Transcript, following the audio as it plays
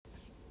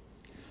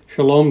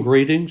Shalom,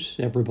 greetings,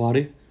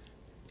 everybody.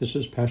 This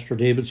is Pastor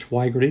David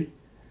Swigerty,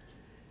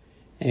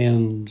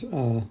 and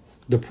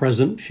the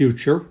present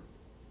future,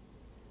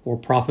 or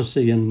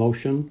prophecy in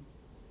motion,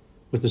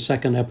 with the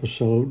second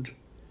episode.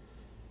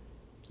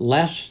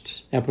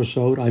 Last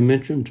episode, I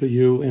mentioned to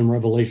you in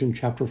Revelation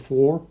chapter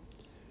 4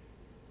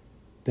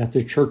 that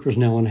the church was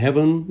now in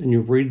heaven, and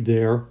you read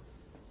there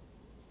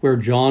where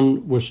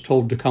John was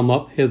told to come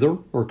up hither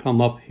or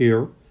come up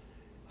here,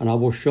 and I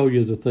will show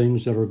you the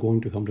things that are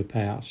going to come to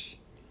pass.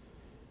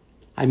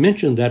 I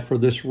mentioned that for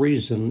this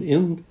reason.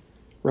 In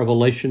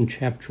Revelation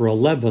chapter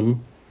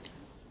 11,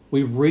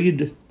 we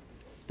read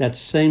that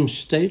same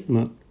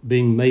statement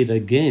being made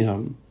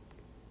again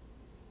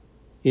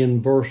in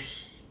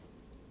verse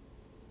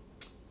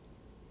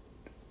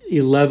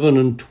 11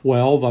 and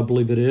 12, I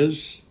believe it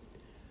is,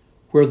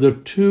 where the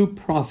two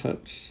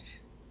prophets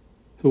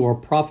who are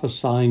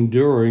prophesying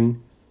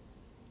during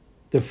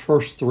the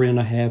first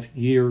 3.5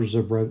 years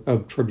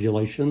of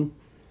tribulation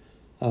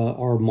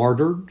are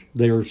martyred,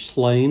 they are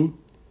slain,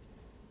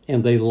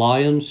 and they lie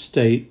in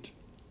state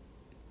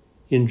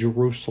in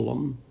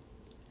Jerusalem.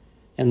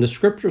 And the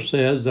scripture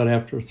says that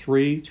after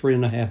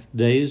 3.5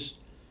 days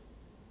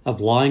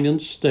of lying in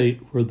state,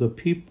 where the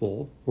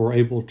people were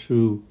able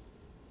to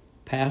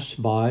pass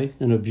by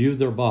and view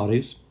their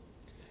bodies,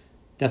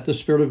 that the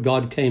Spirit of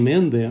God came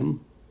in them,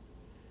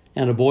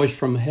 and a voice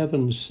from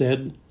heaven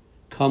said,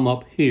 "Come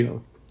up here."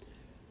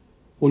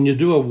 When you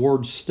do a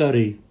word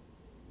study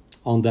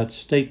on that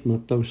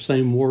statement, those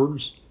same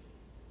words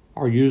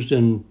are used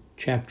in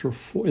chapter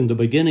 4, in the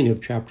beginning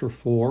of chapter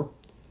 4,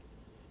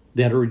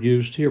 that are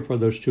used here for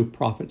those two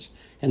prophets.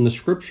 And the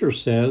scripture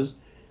says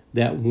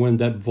that when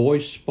that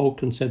voice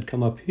spoke and said,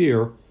 "Come up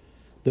here,"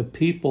 the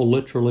people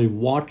literally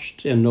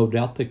watched, and no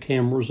doubt the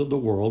cameras of the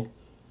world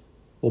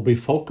will be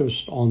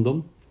focused on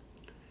them.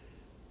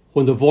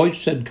 When the voice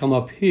said, "Come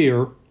up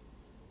here,"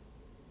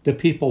 the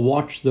people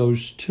watched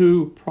those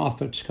two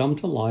prophets come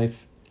to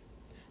life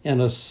and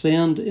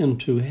ascend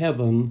into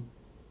heaven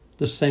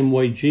the same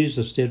way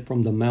Jesus did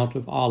from the Mount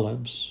of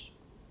Olives.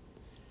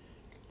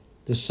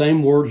 The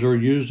same words are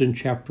used in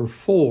chapter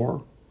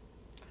 4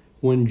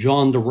 when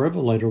John the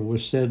Revelator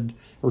was said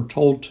or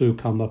told to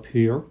come up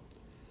here,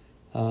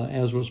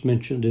 as was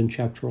mentioned in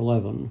chapter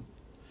 11.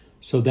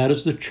 So that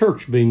is the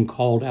church being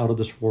called out of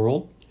this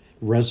world,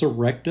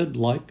 resurrected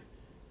like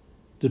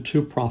the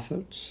two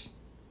prophets.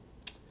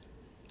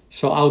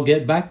 So I'll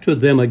get back to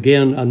them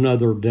again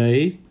another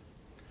day,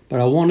 but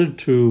I wanted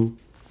to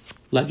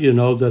let you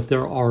know that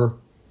there are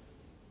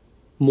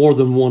more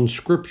than one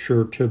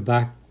scripture to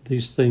back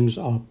these things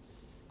up.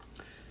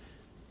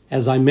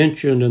 As I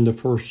mentioned in the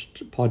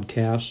first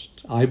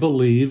podcast, I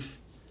believe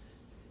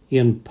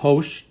in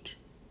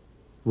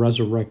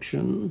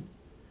post-resurrection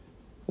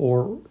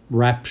or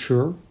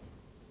rapture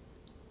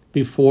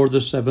before the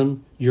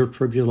 7-year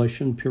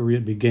tribulation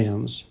period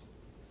begins.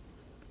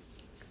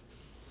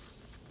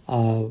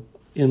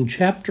 In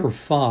chapter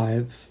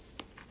 5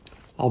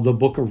 of the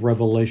book of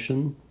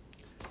Revelation,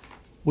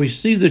 we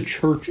see the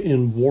church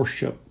in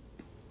worship.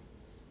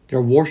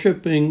 They're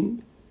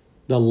worshiping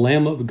the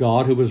Lamb of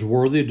God who was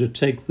worthy to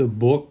take the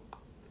book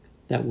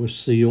that was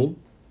sealed.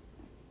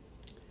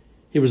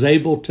 He was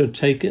able to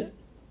take it,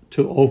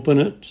 to open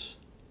it,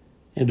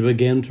 and to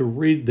begin to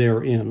read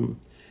therein.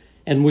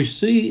 And we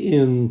see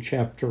in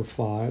chapter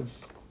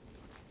 5,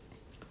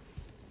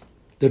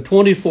 the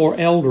 24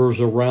 elders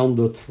around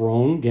the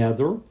throne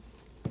gather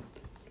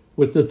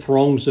with the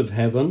thrones of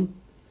heaven,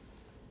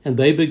 and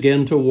they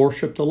begin to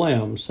worship the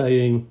Lamb,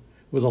 saying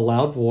with a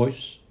loud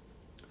voice,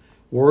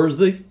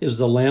 "Worthy is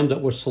the Lamb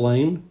that was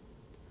slain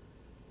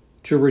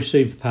to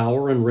receive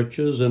power and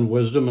riches and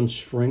wisdom and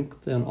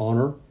strength and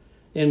honor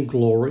and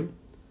glory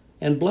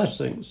and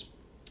blessings."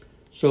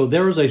 So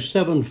there is a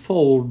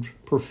sevenfold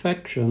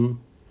perfection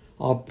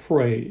of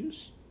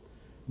praise.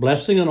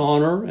 Blessing and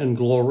honor and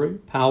glory,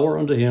 power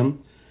unto him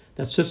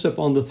that sits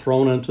upon the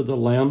throne and to the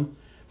Lamb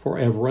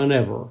forever and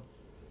ever.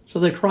 So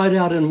they cried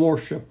out in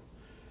worship,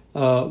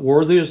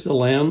 "Worthy is the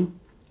Lamb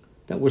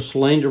that was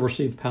slain to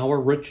receive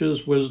power,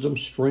 riches, wisdom,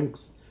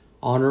 strength,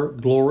 honor,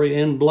 glory,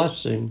 and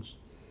blessings."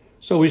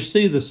 So we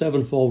see the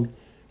sevenfold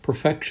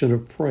perfection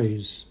of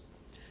praise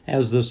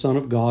as the Son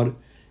of God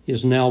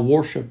is now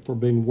worshipped for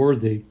being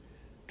worthy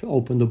to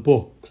open the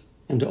book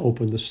and to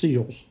open the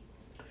seals.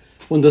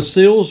 When the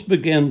seals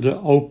begin to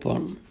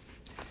open,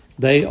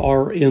 they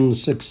are in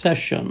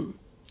succession.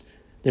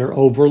 They're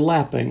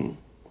overlapping.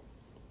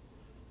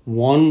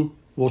 One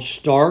will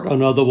start,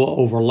 another will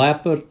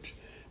overlap it.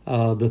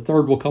 The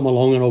third will come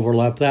along and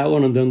overlap that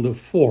one, and then the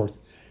fourth.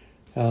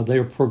 They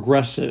are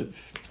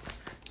progressive.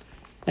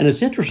 And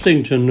it's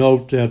interesting to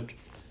note that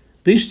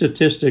these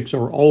statistics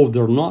are old.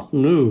 They're not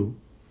new.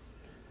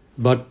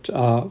 But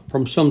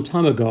from some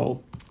time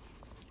ago,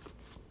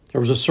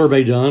 there was a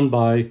survey done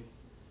by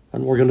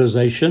an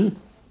organization,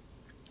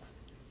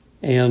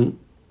 and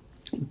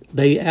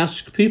they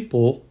asked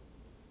people,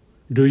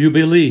 "Do you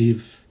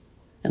believe?"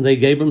 And they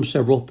gave them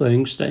several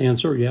things to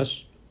answer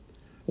yes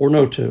or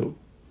no to.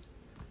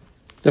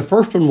 The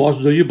first one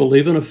was, do you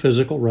believe in a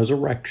physical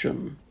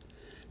resurrection?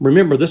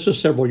 Remember, this is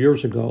several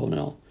years ago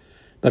now.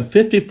 But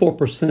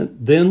 54%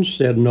 then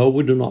said, no,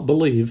 we do not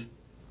believe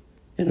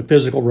in a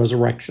physical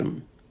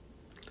resurrection.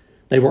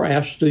 They were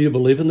asked, do you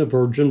believe in the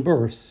virgin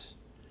birth?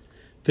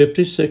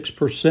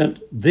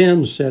 56%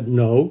 then said,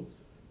 no,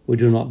 we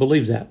do not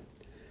believe that.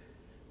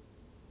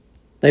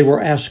 They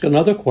were asked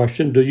another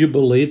question, do you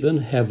believe in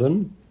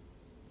heaven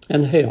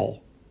and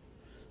hell?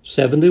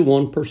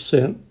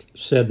 71%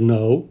 said,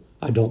 no,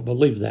 I don't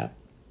believe that.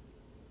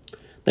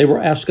 They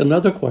were asked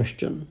another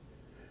question,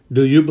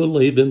 do you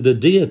believe in the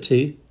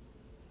deity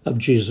of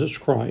Jesus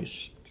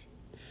Christ?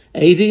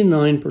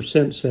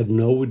 89% said,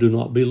 no, we do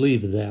not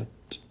believe that.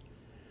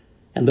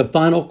 And the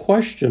final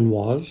question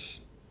was,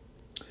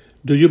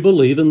 do you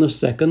believe in the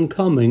second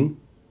coming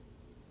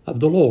of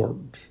the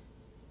Lord?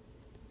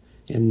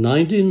 And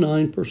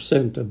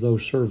 99% of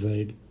those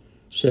surveyed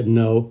said,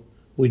 no,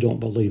 we don't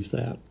believe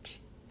that.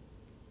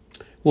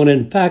 When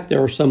in fact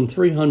there are some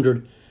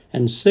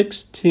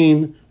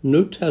 316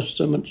 New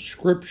Testament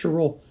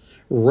scriptural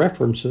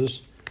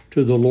references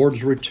to the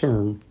Lord's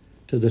return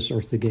to this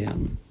earth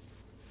again.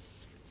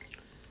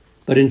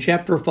 But in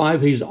chapter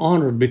 5, he's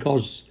honored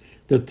because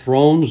the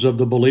thrones of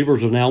the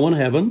believers are now in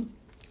heaven,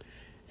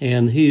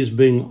 and he's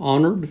being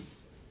honored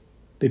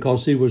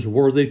because he was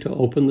worthy to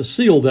open the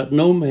seal that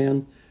no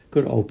man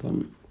could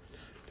open.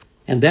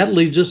 And that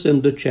leads us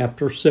into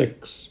chapter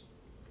 6.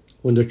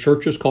 When the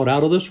church is called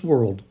out of this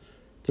world,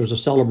 there's a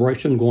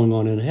celebration going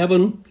on in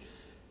heaven,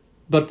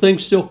 but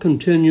things still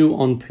continue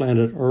on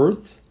planet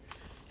Earth.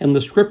 And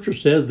the scripture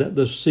says that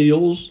the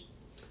seals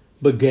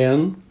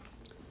began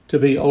to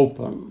be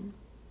open.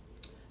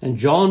 And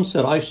John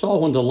said, I saw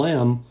when the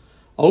Lamb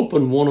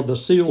opened one of the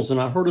seals, and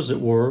I heard, as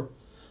it were,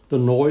 the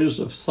noise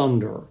of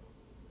thunder.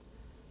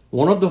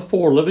 One of the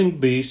four living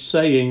beasts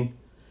saying,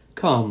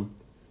 come.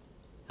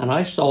 And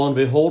I saw, and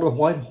behold, a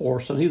white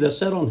horse, and he that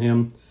sat on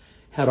him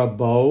had a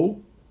bow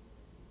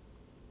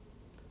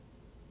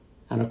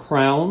and a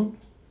crown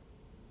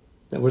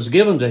that was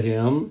given to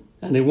him,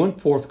 and he went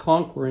forth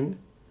conquering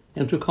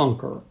and to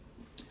conquer.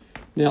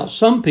 Now,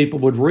 some people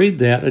would read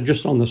that and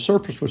just on the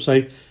surface would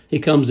say he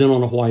comes in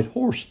on a white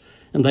horse.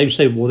 And they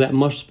say, well, that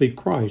must be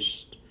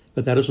Christ.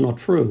 But that is not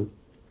true.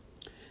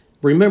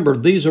 Remember,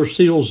 these are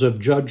seals of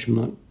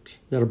judgment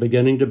that are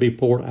beginning to be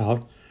poured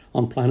out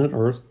on planet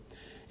Earth.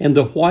 And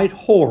the white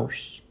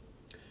horse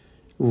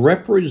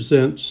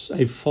represents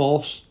a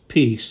false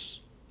peace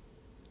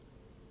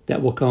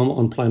that will come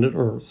on planet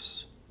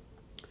Earth.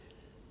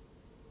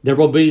 There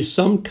will be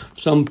some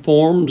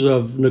forms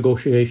of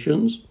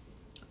negotiations,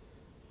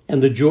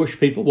 and the Jewish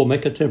people will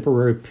make a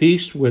temporary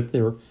peace with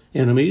their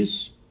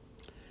enemies.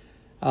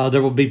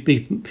 There will be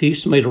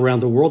peace made around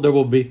the world. There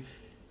will be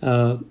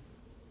a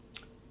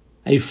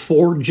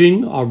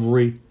forging of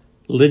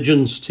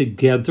religions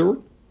together,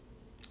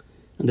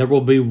 and there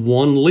will be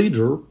one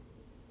leader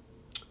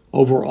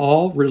over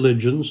all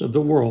religions of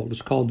the world.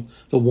 It's called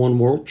the One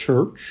World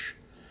Church.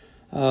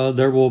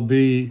 There will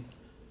be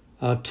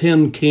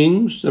 10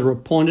 kings that are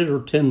appointed,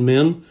 or 10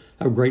 men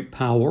of great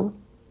power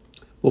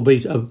will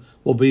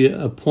be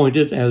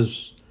appointed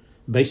as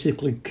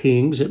basically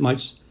kings. It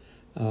might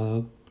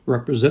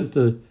represent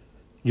the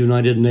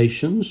United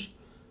Nations,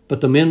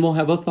 but the men will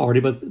have authority,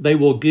 but they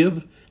will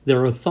give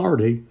their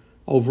authority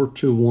over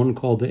to one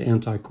called the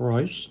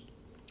Antichrist,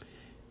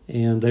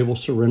 and they will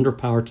surrender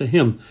power to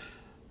him.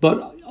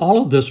 But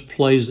all of this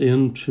plays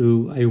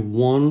into a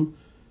one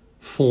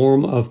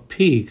form of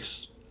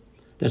peace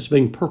that's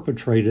being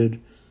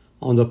perpetrated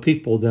on the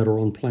people that are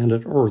on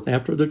planet Earth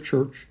after the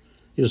church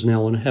is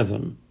now in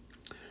heaven.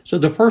 So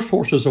the first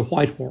horse is a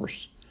white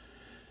horse.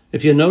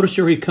 If you notice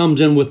here, he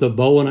comes in with a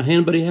bow in a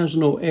hand, but he has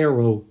no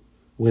arrow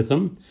with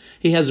him.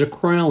 He has a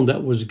crown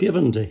that was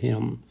given to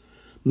him.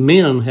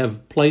 Men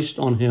have placed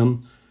on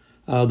him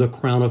the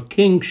crown of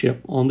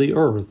kingship on the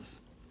earth.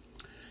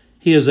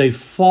 He is a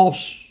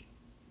false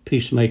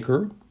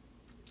peacemaker.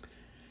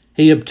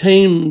 He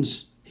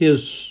obtains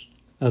his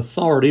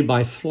authority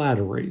by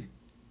flattery.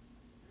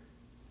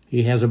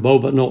 He has a bow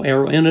but no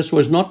arrow, and this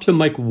was not to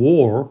make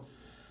war,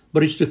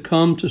 but he's to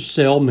come to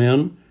sell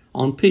men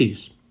on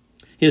peace.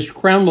 His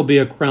crown will be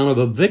a crown of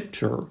a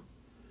victor,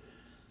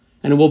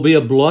 and it will be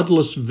a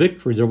bloodless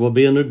victory. There will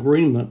be an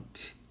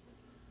agreement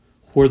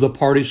where the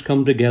parties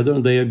come together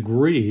and they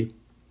agree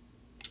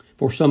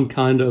for some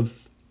kind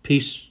of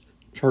peace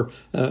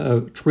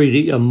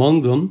treaty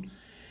among them.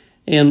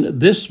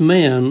 And this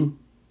man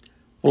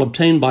will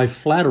obtain by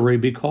flattery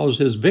because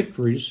his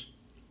victories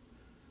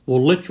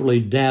will literally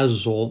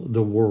dazzle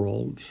the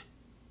world.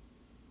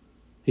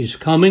 He's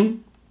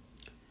coming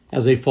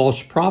as a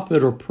false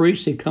prophet or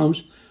priest. He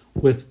comes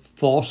with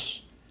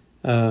false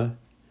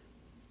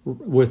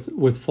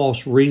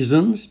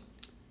reasons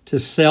to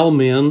sell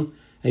men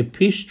a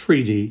peace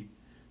treaty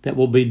that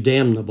will be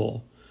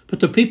damnable. But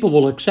the people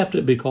will accept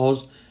it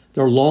because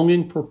they're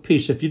longing for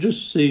peace. If you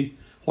just see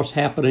what's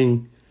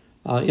happening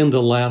in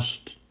the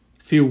last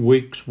few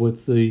weeks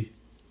with the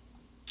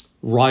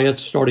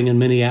riots starting in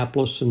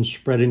Minneapolis and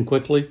spreading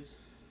quickly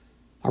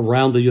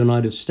around the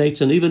United States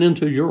and even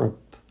into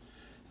Europe.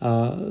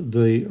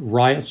 The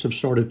riots have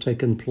started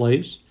taking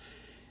place,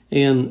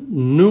 and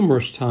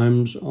numerous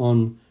times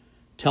on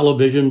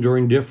television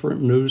during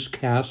different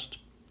newscasts,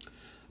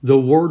 the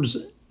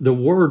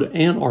word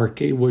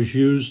anarchy was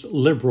used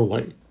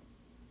liberally.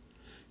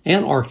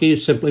 Anarchy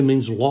simply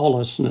means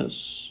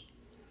lawlessness,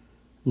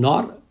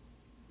 not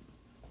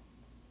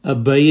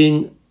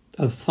obeying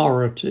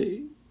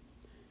authority.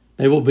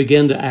 They will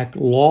begin to act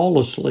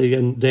lawlessly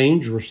and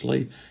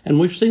dangerously, and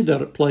we've seen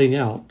that playing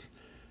out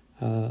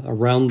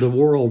around the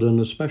world and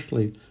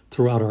especially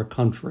throughout our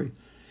country.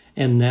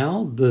 And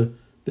now the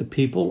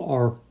people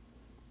are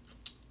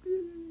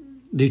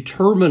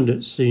determined,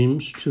 it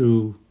seems,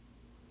 to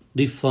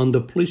defund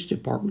the police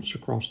departments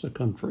across the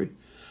country.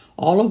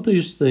 All of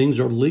these things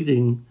are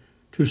leading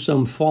to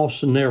some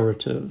false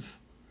narrative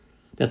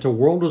that the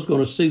world is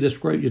going to see this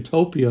great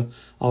utopia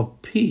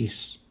of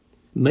peace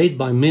made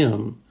by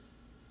men,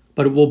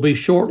 but it will be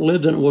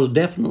short-lived and it will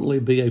definitely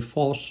be a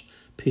false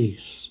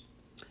peace.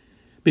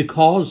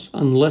 Because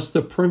unless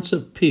the Prince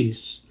of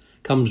Peace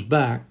comes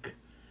back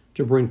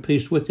to bring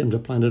peace with him to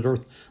planet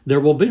Earth, there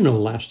will be no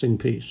lasting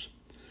peace.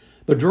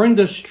 But during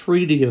this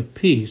treaty of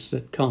peace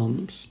that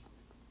comes,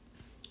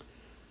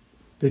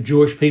 the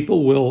Jewish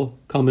people will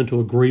come into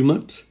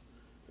agreement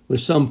with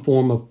some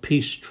form of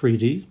peace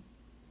treaty,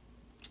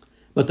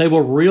 but they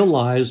will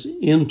realize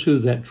into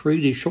that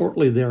treaty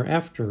shortly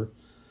thereafter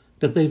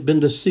that they've been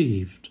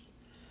deceived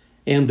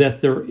and that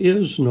there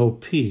is no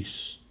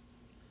peace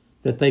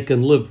that they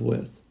can live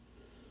with.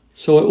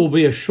 So it will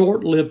be a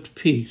short-lived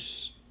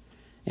peace,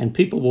 and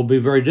people will be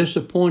very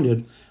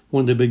disappointed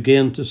when they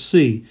begin to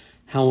see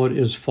how it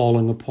is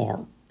falling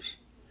apart.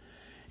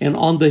 And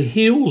on the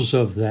heels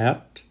of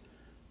that,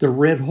 the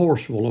red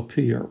horse will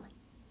appear.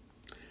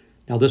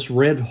 Now, this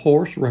red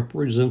horse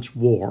represents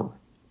war.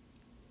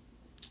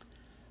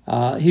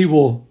 He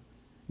will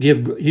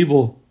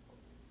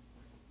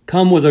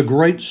come with a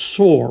great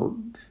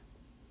sword,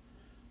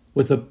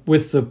 with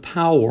the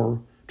power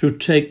to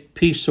take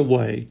peace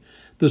away.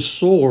 The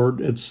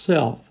sword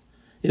itself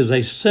is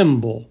a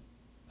symbol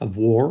of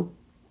war,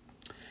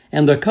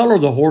 and the color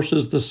of the horse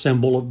is the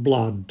symbol of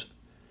blood.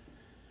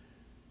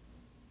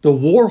 The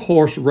war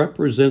horse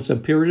represents a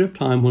period of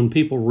time when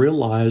people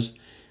realize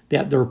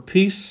that their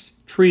peace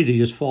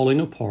treaty is falling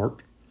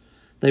apart.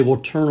 They will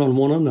turn on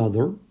one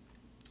another,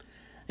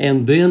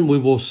 and then we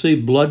will see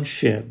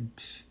bloodshed,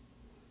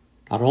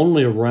 not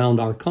only around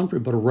our country,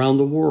 but around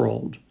the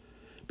world.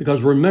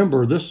 Because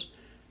remember, this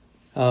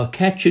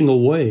catching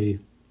away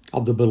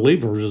of the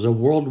believers is a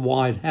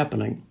worldwide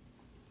happening,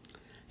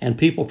 and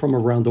people from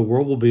around the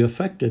world will be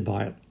affected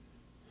by it.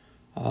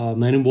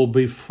 Many will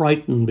be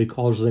frightened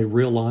because they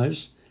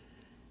realize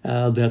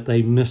that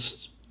they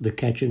missed the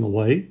catching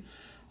away.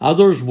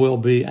 Others will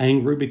be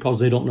angry because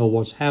they don't know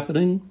what's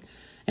happening,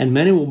 and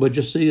many will be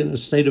just in a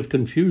state of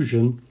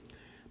confusion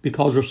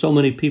because there's so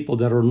many people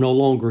that are no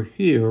longer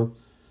here,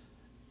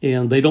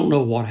 and they don't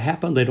know what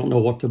happened, they don't know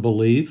what to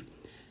believe,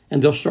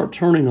 and they'll start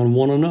turning on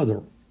one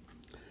another.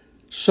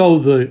 So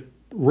the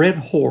red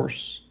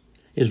horse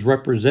is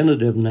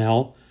representative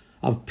now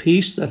of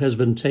peace that has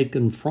been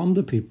taken from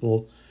the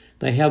people.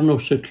 They have no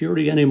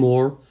security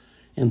anymore,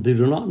 and they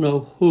do not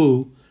know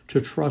who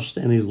to trust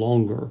any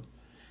longer.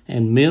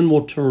 And men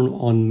will turn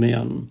on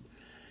men,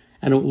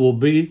 and it will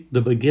be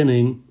the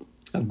beginning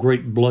of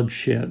great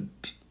bloodshed.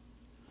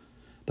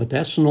 But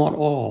that's not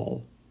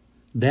all.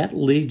 That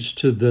leads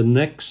to the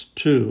next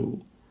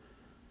two.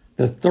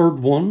 The third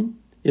one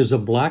is a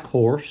black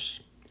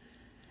horse,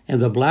 and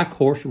the black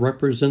horse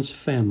represents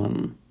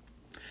famine.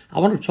 I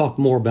want to talk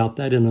more about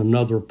that in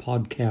another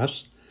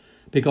podcast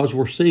because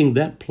we're seeing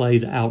that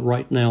played out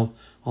right now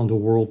on the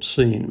world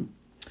scene.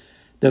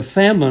 The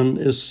famine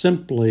is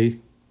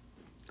simply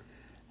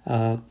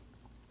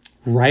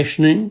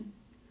rationing,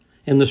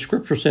 and the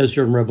scripture says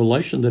here in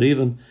Revelation that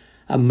even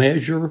a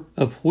measure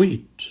of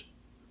wheat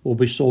will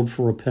be sold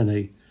for a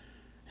penny,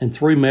 and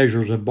 3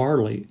 measures of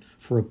barley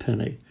for a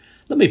penny.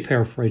 Let me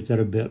paraphrase that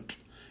a bit.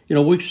 You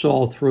know, we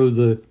saw through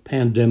the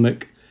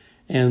pandemic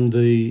and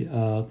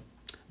the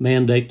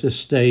mandate to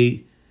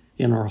stay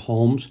in our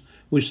homes,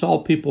 we saw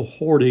people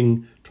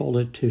hoarding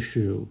toilet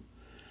tissue.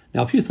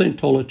 Now, if you think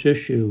toilet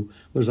tissue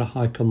was a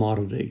high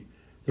commodity,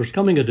 there's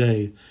coming a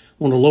day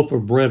when a loaf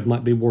of bread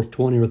might be worth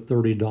 $20 or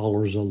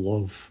 $30 a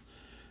loaf.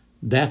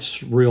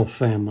 That's real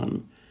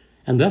famine.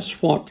 And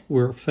that's what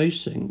we're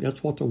facing.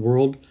 That's what the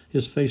world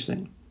is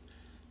facing.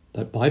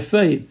 But by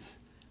faith,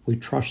 we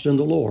trust in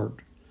the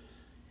Lord.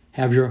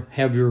 Have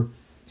your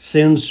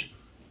sins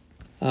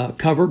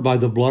covered by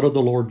the blood of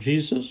the Lord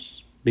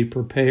Jesus. Be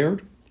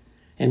prepared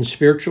and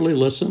spiritually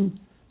listen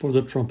for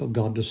the trump of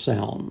God to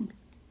sound.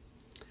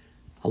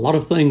 A lot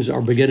of things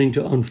are beginning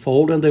to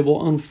unfold, and they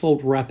will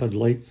unfold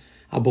rapidly,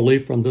 I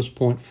believe, from this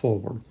point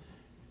forward.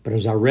 But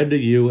as I read to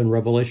you in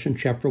Revelation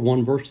chapter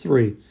 1, verse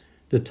 3,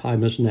 the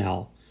time is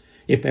now.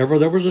 If ever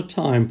there was a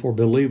time for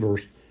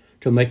believers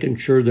to making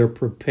sure they're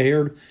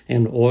prepared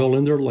and oil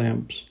in their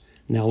lamps,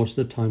 now is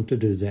the time to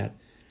do that.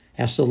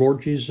 Ask the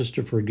Lord Jesus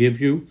to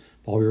forgive you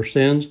for all your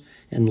sins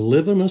and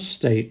live in a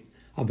state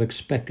of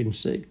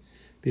expectancy.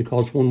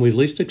 because when we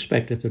least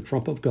expect it, the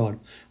trump of God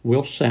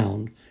will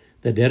sound.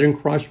 The dead in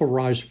Christ will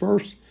rise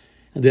first,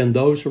 and then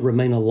those who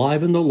remain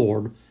alive in the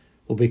Lord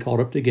will be caught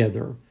up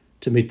together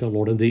to meet the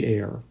Lord in the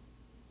air.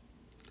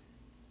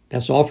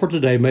 That's all for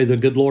today. May the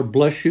good Lord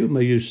bless you.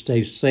 May you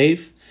stay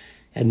safe,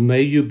 and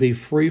may you be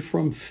free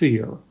from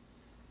fear,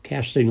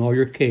 casting all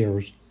your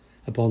cares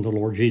upon the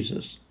Lord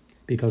Jesus,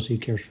 because he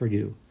cares for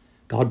you.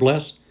 God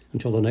bless.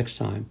 Until the next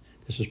time,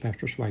 this is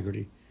Pastor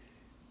Swaggerty.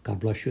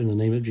 God bless you in the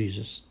name of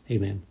Jesus.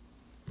 Amen.